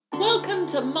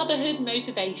Welcome to Motherhood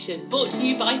Motivation, brought to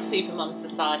you by Supermum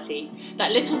Society.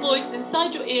 That little voice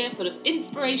inside your ear full of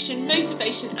inspiration,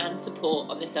 motivation and support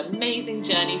on this amazing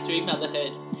journey through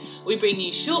motherhood. We bring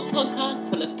you short podcasts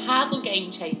full of powerful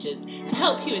game changers to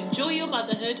help you enjoy your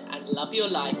motherhood and love your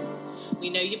life.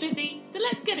 We know you're busy, so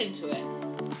let's get into it.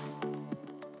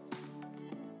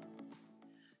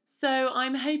 So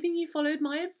I'm hoping you followed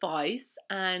my advice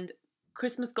and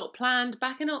Christmas got planned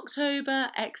back in October,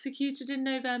 executed in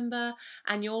November,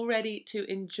 and you're ready to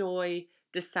enjoy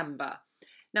December.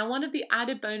 Now, one of the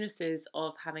added bonuses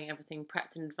of having everything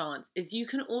prepped in advance is you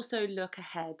can also look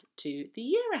ahead to the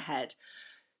year ahead.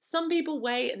 Some people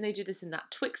wait and they do this in that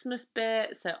Twixmas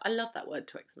bit. So I love that word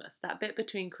Twixmas, that bit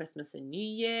between Christmas and New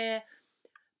Year.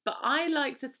 But I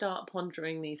like to start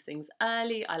pondering these things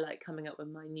early. I like coming up with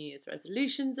my New Year's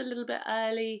resolutions a little bit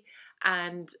early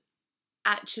and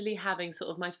actually having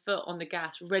sort of my foot on the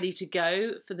gas ready to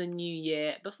go for the new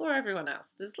year before everyone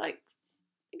else.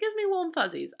 It gives me warm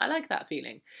fuzzies. I like that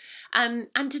feeling.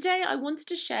 And today I wanted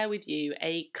to share with you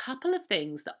a couple of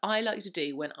things that I like to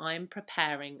do when I'm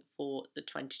preparing for the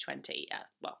 2020,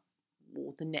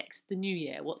 or the new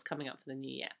year, what's coming up for the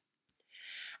new year.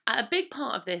 A big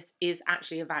part of this is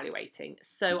actually evaluating.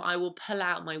 So I will pull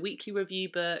out my weekly review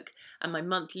book and my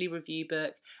monthly review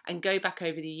book and go back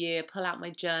over the year, pull out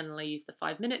my journal. I use the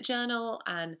 5-minute journal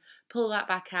and pull that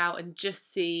back out and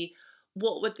just see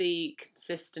what were the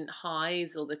consistent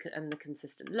highs and the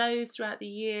consistent lows throughout the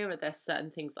year. Are there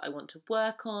certain things that I want to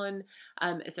work on?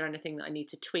 Is there anything that I need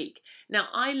to tweak? Now,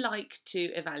 I like to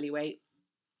evaluate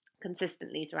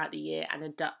consistently throughout the year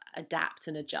and adapt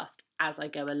and adjust as I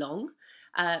go along.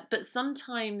 But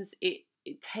sometimes it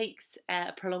takes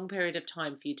a prolonged period of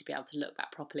time for you to be able to look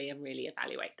back properly and really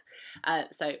evaluate.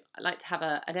 So I like to have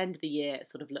an end of the year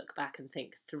sort of look back and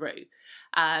think through.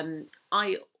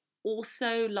 I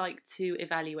also like to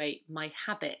evaluate my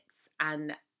habits,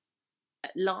 and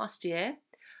last year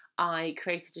I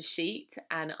created a sheet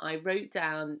and I wrote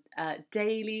down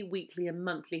daily, weekly and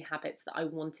monthly habits that I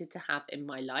wanted to have in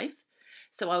my life.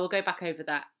 So I will go back over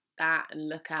that and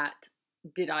look at,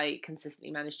 did I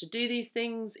consistently manage to do these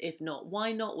things? If not,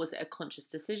 why not? Was it a conscious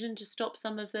decision to stop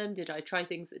some of them? Did I try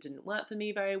things that didn't work for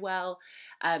me very well?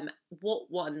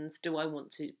 What ones do I want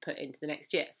to put into the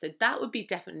next year? So that would be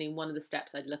definitely one of the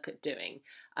steps I'd look at doing.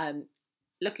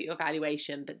 Look at your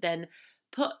evaluation, but then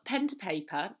put pen to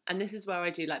paper, and this is where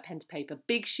I do like pen to paper,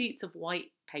 big sheets of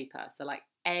white paper, so like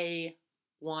A1,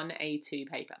 A2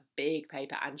 paper, big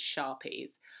paper, and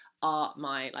Sharpies are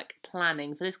my like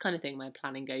planning for this kind of thing, my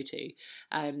planning go-to,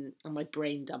 and my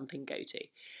brain dumping go-to.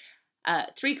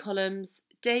 3 columns,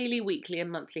 daily, weekly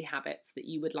and monthly habits that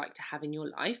you would like to have in your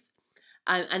life.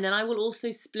 And then I will also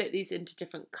split these into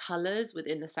different colours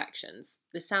within the sections.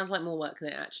 This sounds like more work than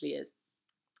it actually is.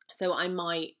 So I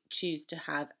might choose to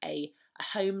have a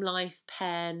home life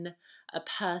pen, a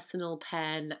personal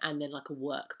pen, and then like a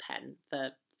work pen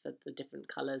for the different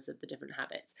colours of the different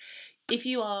habits. If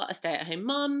you are a stay-at-home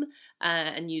mum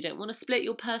and you don't want to split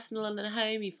your personal and the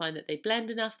home, you find that they blend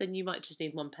enough, then you might just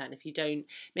need one pen. If you don't,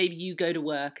 maybe you go to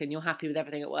work and you're happy with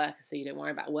everything at work, so you don't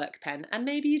worry about a work pen, and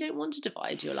maybe you don't want to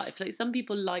divide your life. Like some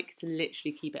people like to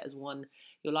literally keep it as one.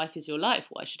 Your life is your life.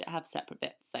 Why should it have separate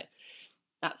bits? So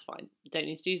that's fine. You don't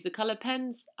need to use the coloured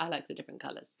pens. I like the different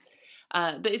colours.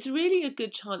 But it's really a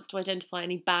good chance to identify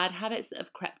any bad habits that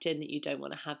have crept in that you don't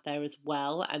want to have there as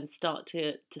well and start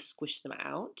to squish them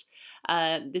out.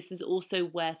 This is also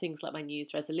where things like my New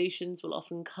Year's resolutions will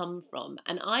often come from.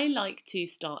 And I like to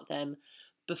start them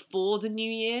before the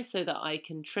new year so that I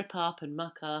can trip up and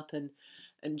muck up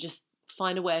and just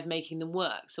find a way of making them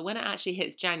work. So when it actually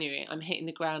hits January, I'm hitting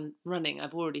the ground running.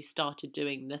 I've already started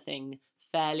doing the thing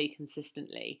fairly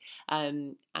consistently,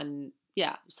 and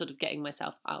sort of getting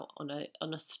myself out on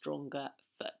a stronger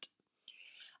foot.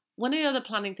 One of the other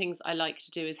planning things I like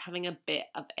to do is having a bit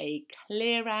of a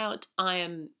clear out. I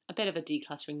am a bit of a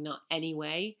decluttering nut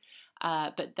anyway,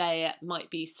 but there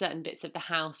might be certain bits of the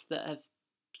house that have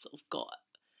sort of got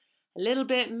a little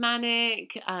bit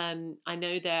manic. I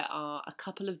know there are a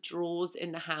couple of drawers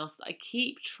in the house that I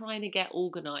keep trying to get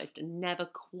organised and never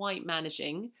quite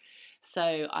managing.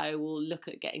 So I will look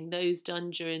at getting those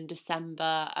done during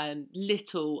December. I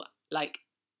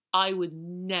would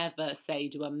never say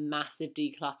do a massive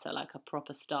declutter, like a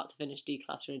proper start to finish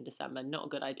declutter in December. Not a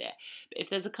good idea. But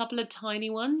if there's a couple of tiny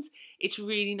ones, it's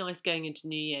really nice going into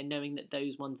New Year knowing that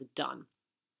those ones are done.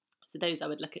 So those I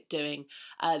would look at doing.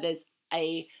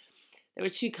 There were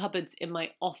 2 cupboards in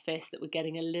my office that were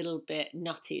getting a little bit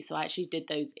nutty. So I actually did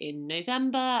those in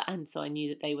November. And so I knew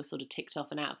that they were sort of ticked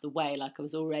off and out of the way. Like I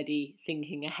was already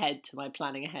thinking ahead to my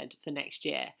planning ahead for next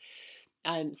year.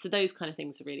 So those kind of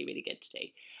things are really, really good to do.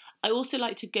 I also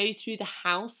like to go through the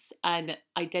house and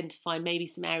identify maybe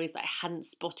some areas that I hadn't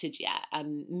spotted yet.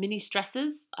 Mini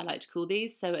stressors, I like to call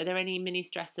these. So are there any mini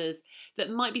stressors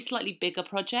that might be slightly bigger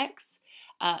projects?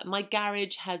 My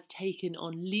garage has taken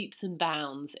on leaps and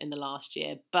bounds in the last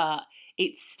year, but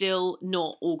it's still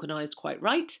not organised quite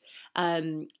right.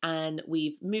 And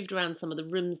we've moved around some of the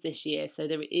rooms this year, so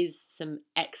there is some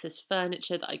excess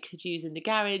furniture that I could use in the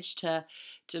garage to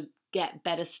get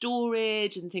better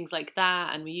storage and things like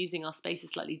that. And we're using our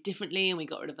spaces slightly differently, and we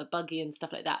got rid of a buggy and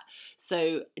stuff like that.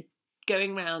 So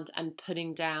going around and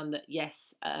putting down that,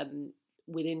 yes,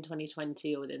 within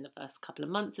 2020 or within the first couple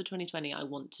of months of 2020, I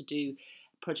want to do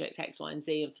project X, Y, and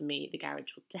Z. And for me, the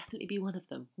garage will definitely be one of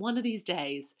them. One of these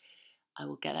days, I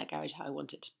will get that garage how I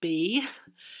want it to be.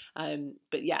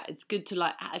 But yeah, it's good to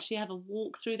like actually have a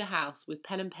walk through the house with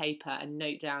pen and paper and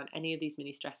note down any of these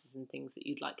mini stresses and things that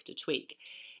you'd like to tweak.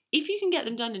 If you can get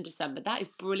them done in December, that is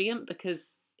brilliant,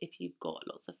 because if you've got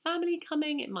lots of family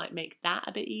coming, it might make that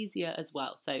a bit easier as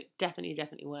well. So definitely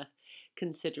worth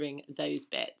considering those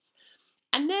bits.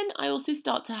 And then I also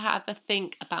start to have a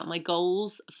think about my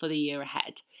goals for the year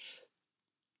ahead.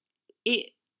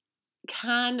 It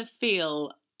can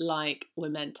feel like we're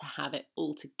meant to have it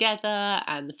all together,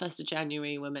 and the 1st of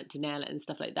January we're meant to nail it and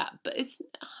stuff like that, but it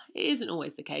isn't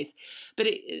always the case. But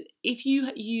if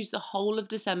you use the whole of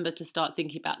December to start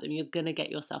thinking about them, you're going to get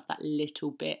yourself that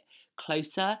little bit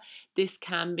closer. This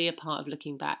can be a part of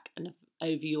looking back and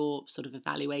over your sort of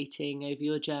evaluating over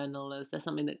your journal. Is there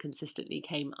something that consistently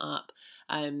came up?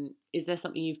 Is there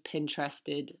something you've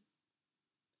Pinterested?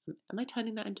 Am I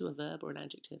turning that into a verb or an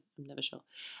adjective? I'm never sure.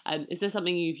 Is there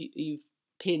something you've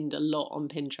pinned a lot on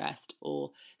Pinterest,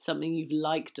 or something you've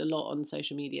liked a lot on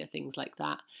social media, things like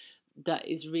that, that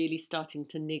is really starting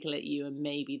to niggle at you, and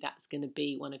maybe that's going to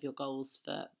be one of your goals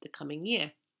for the coming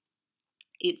year?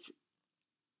 It's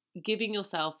giving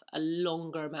yourself a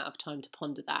longer amount of time to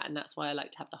ponder that, and that's why I like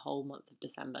to have the whole month of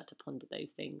December to ponder those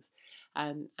things,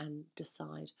 and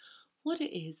decide what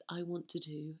it is I want to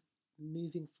do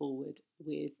moving forward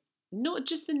with not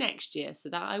just the next year, so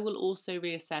that I will also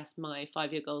reassess my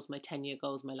 5-year goals, my 10-year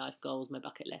goals, my life goals, my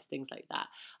bucket list, things like that.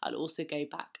 I'll also go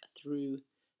back through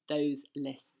those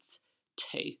lists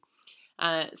too.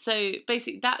 So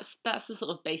basically, that's the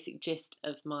sort of basic gist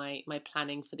of my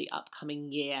planning for the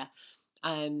upcoming year.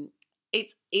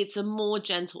 It's a more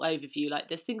gentle overview. Like,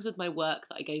 there's things with my work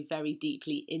that I go very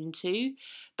deeply into,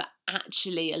 but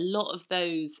actually a lot of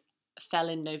those fell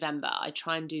in November. I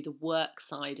try and do the work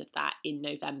side of that in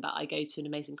November. I go to an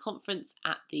amazing conference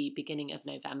at the beginning of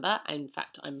November. In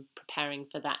fact, I'm preparing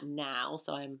for that now,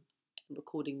 so I'm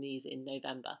recording these in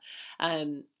November.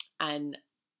 And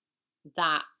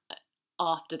that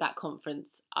after that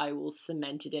conference, I will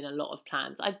cement it in a lot of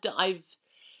plans. I'm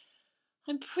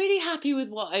pretty happy with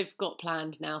what I've got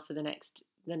planned now for the next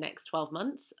 12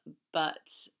 months,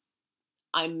 but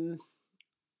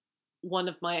one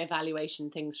of my evaluation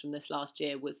things from this last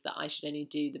year was that I should only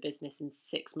do the business in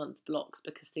 6-month blocks,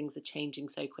 because things are changing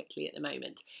so quickly at the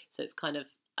moment. So it's kind of,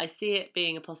 I see it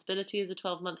being a possibility as a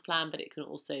 12-month plan, but it can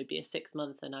also be a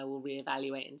 6-month, and I will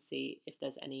reevaluate and see if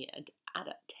there's any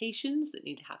adaptations that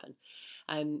need to happen.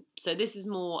 So this is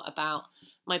more about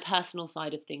my personal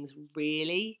side of things,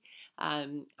 really,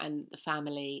 and the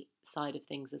family side of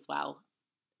things as well.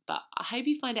 But I hope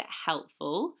you find it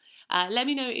helpful. Let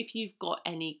me know if you've got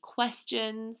any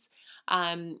questions.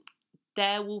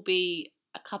 There will be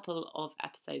a couple of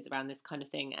episodes around this kind of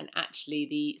thing, and actually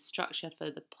the structure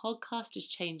for the podcast is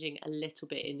changing a little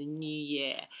bit in the new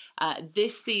year.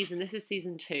 This season, this is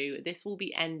season 2, this will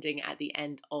be ending at the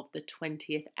end of the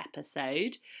 20th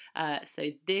episode. So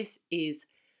this is,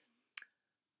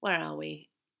 where are we?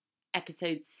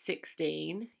 Episode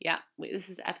 16. Yeah, this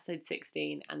is episode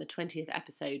 16, and the 20th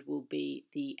episode will be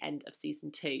the end of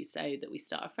season 2, so that we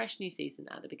start a fresh new season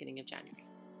at the beginning of January.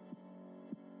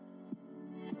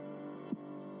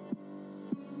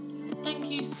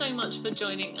 Thank you so much for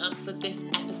joining us for this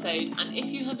episode, and if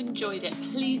you have enjoyed it,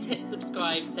 please hit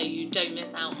subscribe so you don't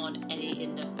miss out on any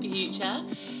in the future.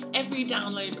 Every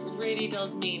download really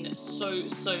does mean so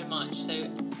much, so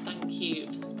thank you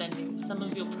for spending some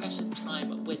of your precious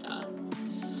time with us.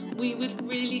 We would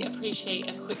really appreciate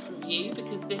a quick review,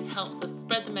 because this helps us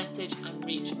spread the message and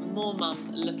reach more mums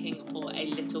looking for a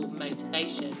little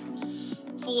motivation.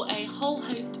 For a whole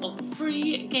host of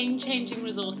free game-changing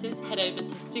resources, head over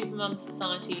to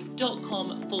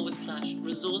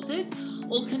supermumsociety.com/resources,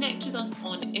 or connect with us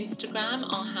on Instagram.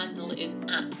 Our handle is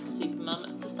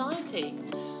 @supermumsociety.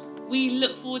 We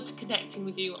look forward to connecting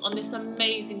with you on this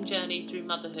amazing journey through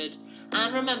motherhood.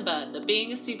 And remember that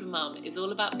being a supermum is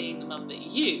all about being the mum that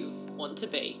you want to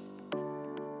be.